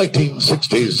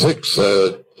 1966,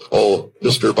 Oh,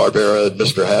 Mr. Barbera and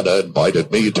Mr. Hanna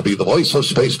invited me to be the voice of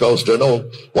Space Ghost, and oh,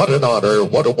 what an honor,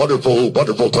 what a wonderful,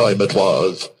 wonderful time it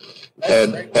was.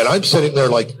 And I'm sitting there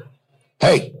like,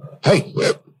 hey,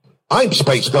 I'm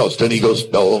Space Ghost. And he goes,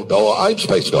 no, I'm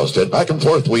Space Ghost. And back and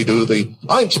forth we do the,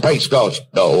 I'm Space Ghost.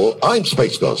 No, I'm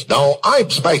Space Ghost. No, I'm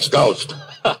Space Ghost.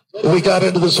 We got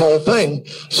into this whole thing.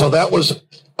 So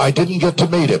I didn't get to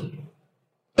meet him.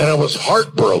 And I was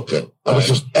heartbroken. I was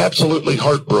just absolutely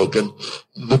heartbroken.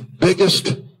 The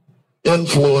biggest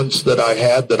influence that I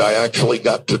had that I actually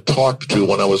got to talk to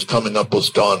when I was coming up was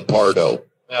Don Pardo.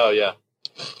 Oh, yeah.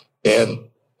 And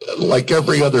like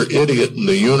every other idiot in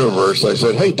the universe, I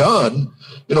said, hey, Don,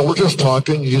 we're just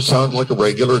talking. You sound like a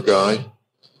regular guy.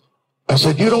 I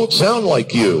said, you don't sound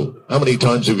like you. How many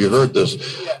times have you heard this?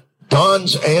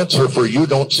 Don's answer for you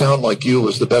don't sound like you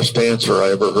was the best answer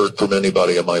I ever heard from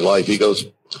anybody in my life. He goes,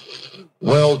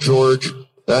 well, George,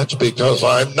 that's because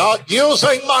I'm not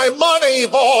using my money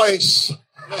voice.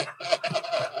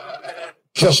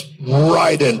 Just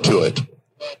right into it.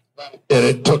 And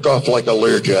it took off like a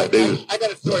Learjet, dude. I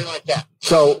got a story like that.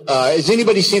 So, has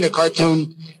anybody seen a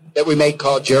cartoon that we made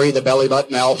called Jerry the Belly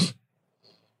Button Elf?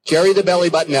 Jerry the Belly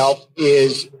Button Elf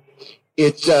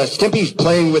it's Stimpy's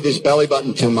playing with his belly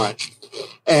button too much.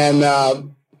 And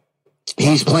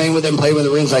he's playing with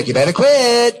the rings like, you better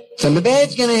quit. Something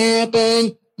bad's going to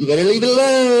happen. You better leave it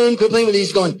alone. Quit playing with it.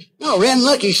 He's going, no, Ren,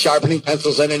 look, he's sharpening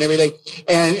pencils and everything.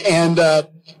 And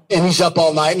he's up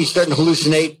all night and he's starting to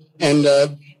hallucinate. And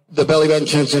the belly button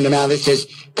turns into mouth. It says,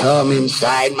 come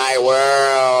inside my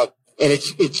world. And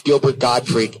it's Gilbert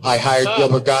Gottfried. I hired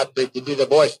Gilbert Gottfried to do the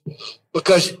voice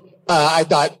because I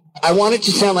thought I want it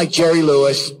to sound like Jerry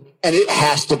Lewis, and it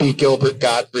has to be Gilbert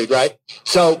Gottfried, right?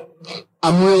 So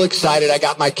I'm real excited. I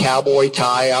got my cowboy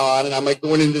tie on, and I'm like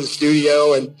going into the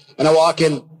studio, and I walk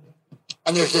in,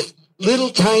 and there's this little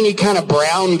tiny kind of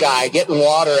brown guy getting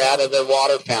water out of the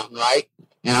water fountain, right?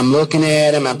 And I'm looking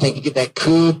at him. I'm thinking that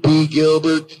could be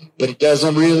Gilbert, but it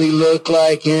doesn't really look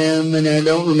like him, and I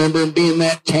don't remember him being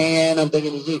that tan. I'm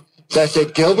thinking, so I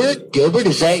said, Gilbert,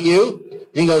 is that you?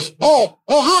 And he goes, oh,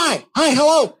 hi,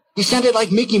 hello. He sounded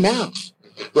like Mickey Mouse,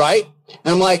 right?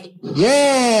 And I'm like,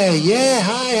 yeah,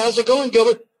 hi, how's it going,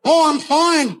 Gilbert? Oh, I'm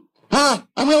fine.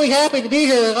 I'm really happy to be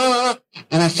here.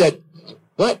 And I said,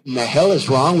 what in the hell is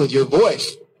wrong with your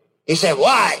voice? He said,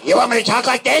 why? You want me to talk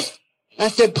like this? I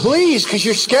said, please, because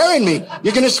you're scaring me.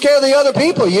 You're going to scare the other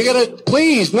people. You're going to,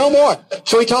 please, no more.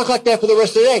 So he talked like that for the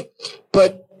rest of the day.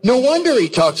 But no wonder he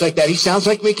talks like that. He sounds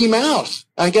like Mickey Mouse.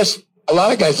 I guess a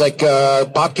lot of guys like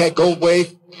Bobcat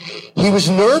Goldthwait, he was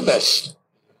nervous.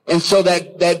 And so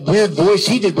that weird voice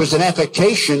he did was an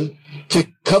affectation to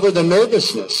cover the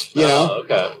nervousness, you know? Oh,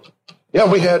 okay. Yeah,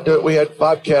 we had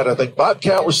Bobcat. I think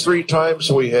Bobcat was 3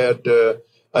 times. We had,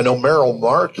 I know Merrill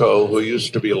Marco, who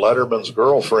used to be Letterman's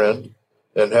girlfriend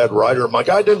and had Ryder Mike.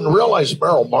 I didn't realize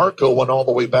Merrill Marco went all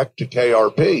the way back to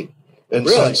KRP in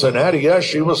Cincinnati. Yeah,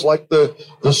 she was like the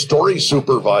story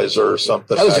supervisor or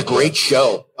something. That was a great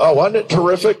show. Oh, wasn't it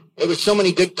terrific? There was so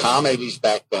many good comedies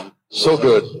back then. So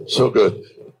good.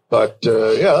 But,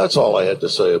 yeah, that's all I had to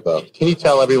say about it. Can you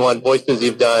tell everyone voices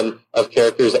you've done of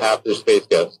characters after Space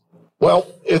Ghost? Well,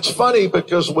 it's funny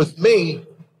because with me,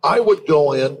 I would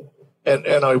go in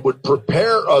and I would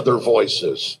prepare other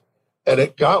voices. And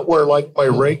it got where, like, my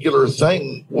regular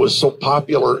thing was so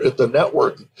popular at the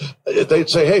network. They'd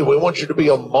say, hey, we want you to be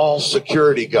a mall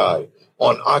security guy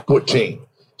on Aqua Teen.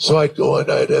 So I'd go in,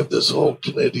 I'd have this whole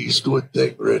Clint Eastwood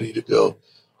thing ready to go.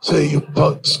 Say, you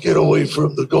punks, get away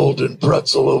from the golden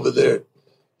pretzel over there.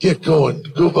 Get going.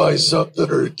 Go buy something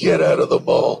or get out of the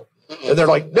mall. And they're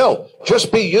like, no,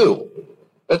 just be you.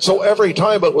 And so every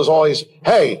time it was always,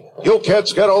 hey, you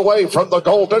kids get away from the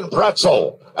golden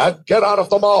pretzel and get out of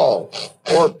the mall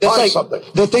or buy something.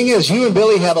 The thing is, you and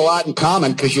Billy have a lot in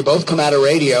common because you both come out of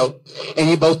radio and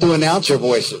you both do announcer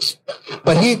voices.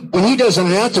 But when he does an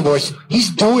announcer voice, he's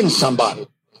doing somebody.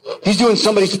 He's doing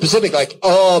somebody specific, like,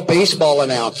 baseball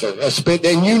announcer.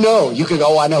 And you could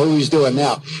go, I know who he's doing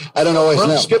now. I don't always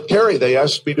know. Skip Carey, they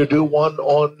asked me to do one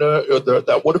on,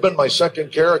 that would have been my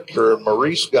second character, and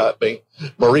Maurice got me.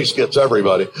 Maurice gets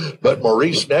everybody. But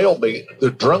Maurice nailed me.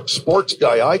 The drunk sports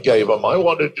guy I gave him, I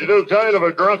wanted to do kind of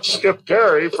a drunk Skip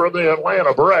Carey from the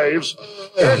Atlanta Braves.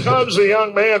 Here comes a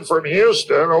young man from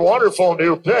Houston, a wonderful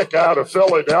new pick out of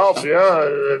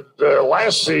Philadelphia.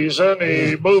 Last season,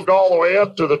 he moved all the way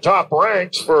up to the top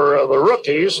ranks for the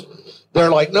rookies. They're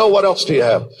like, no, what else do you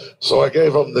have? So I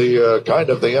gave him the kind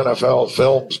of the NFL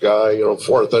films guy,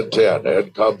 4th and 10.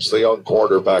 And comes the young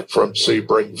quarterback from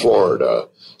Sebring, Florida.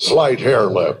 Slight hair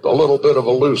lip, a little bit of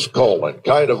a loose colon,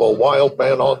 kind of a wild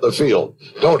man on the field.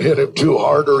 Don't hit him too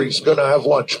hard or he's going to have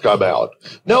lunch come out.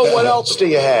 No, what else do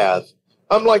you have?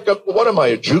 I'm like, what am I,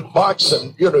 a jukebox?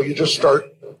 And, you just start.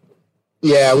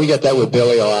 Yeah, we got that with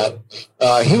Billy a lot.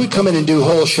 He would come in and do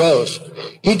whole shows.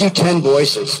 He'd do 10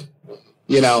 voices,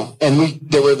 and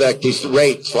there were like these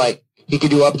rates, like he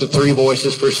could do up to 3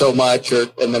 voices for so much,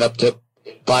 and then up to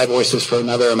 5 voices for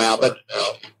another amount. But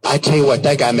I tell you what,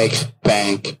 that guy makes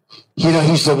bank.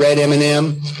 He's the Red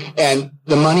M&M, and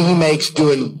the money he makes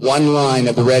doing one line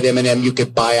of the Red M&M, you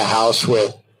could buy a house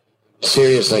with.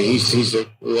 Seriously, he's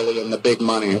really in the big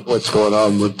money. What's going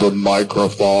on with the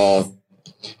microphone?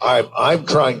 I'm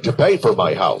trying to pay for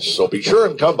my house, so be sure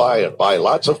and come by and buy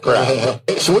lots of crap.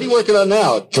 So what are you working on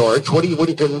now, George? What are you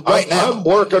doing right now? I'm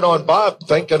working on Bob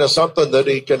thinking of something that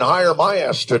he can hire my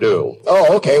ass to do.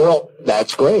 Oh, okay. Well,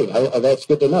 that's great. That's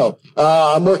good to know.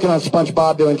 I'm working on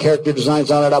SpongeBob, doing character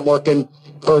designs on it. I'm working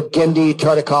for Genndy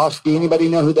Tartakovsky. Anybody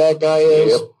know who that guy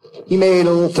is? Yep. He made a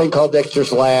little thing called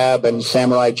Dexter's Lab and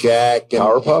Samurai Jack and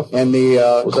Powerpuff and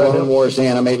the Clone Wars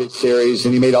animated series,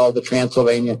 and he made all the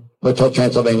Hotel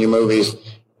Transylvania movies.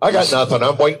 I got nothing.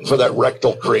 I'm waiting for that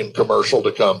rectal cream commercial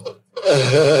to come.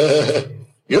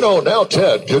 Now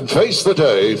Ted can face the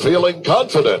day feeling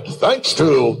confident thanks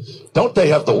to, don't they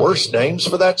have the worst names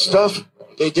for that stuff?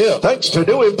 They do. Thanks to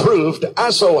new improved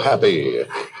Asso Happy.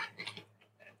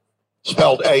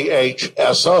 Spelled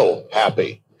A-H-S-O,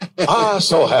 happy.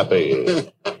 So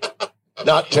happy.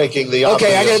 Not taking the obvious.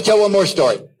 Okay, I got to tell one more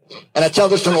story. And I tell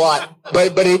this one a lot,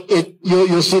 but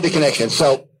you'll see the connection.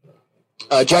 So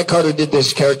Jack Carter did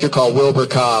this character called Wilbur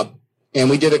Cobb, and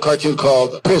we did a cartoon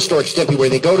called Prehistoric Stimpy, where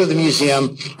they go to the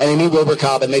museum and they meet Wilbur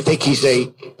Cobb, and they think he's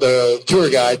the tour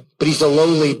guide, but he's a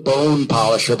lowly bone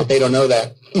polisher, but they don't know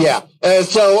that. Yeah. And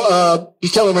so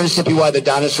he's telling Ren and Stimpy why the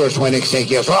dinosaurs went extinct.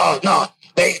 He goes, "Oh, no.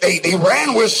 They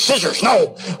ran with scissors.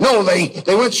 No,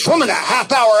 they went swimming a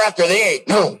half hour after they ate.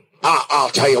 No, I'll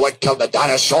tell you what killed the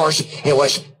dinosaurs. It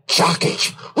was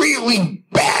jockage. Really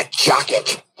bad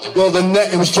jockage." Well,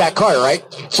 it was Jack Carter, right?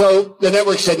 So the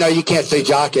network said, "No, you can't say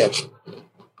jockage."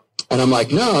 And I'm like,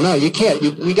 no, you can't.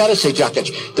 We got to say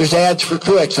jockage. There's ads for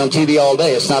Truex on TV all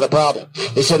day. It's not a problem.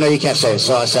 They said, "No, you can't say it."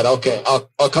 So I said, "Okay,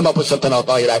 I'll come up with something. I'll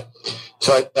call you back."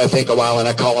 So I think a while, and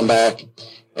I call him back.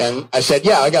 And I said,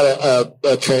 "Yeah, I got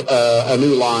a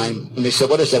new line." And they said,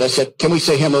 "What is it?" I said, "Can we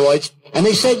say hemorrhoids?" And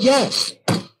they said, "Yes."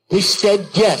 They said,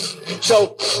 "Yes."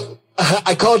 So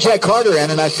I called Jack Carter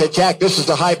in, and I said, "Jack, this is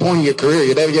the high point of your career.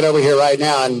 You better get over here right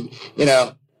now. And,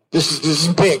 this is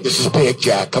big. This is big,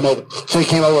 Jack. Come over." So he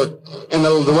came over, and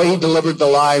the way he delivered the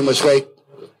line was great.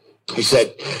 He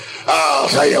said, "I'll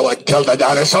tell you what killed the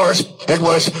dinosaurs. It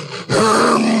was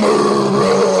hemorrhoids.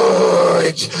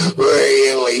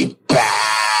 Really bad.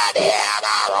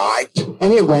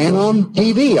 And it ran on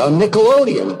TV, on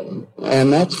Nickelodeon.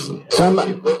 And that's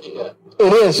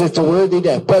it is. It's a worthy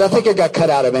death. But I think it got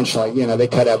cut out eventually. They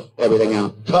cut everything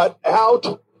out. Cut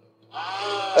out?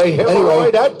 A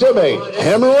hemorrhoidectomy.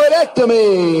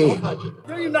 Hemorrhoidectomy.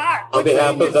 On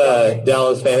behalf of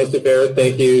Dallas Fantasy Fair,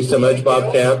 thank you so much,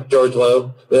 Bob Camp, George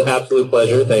Lowe. An absolute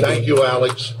pleasure. Thank you,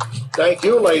 Alex. Thank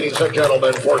you, ladies and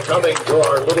gentlemen, for coming to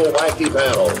our little wacky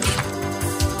panel.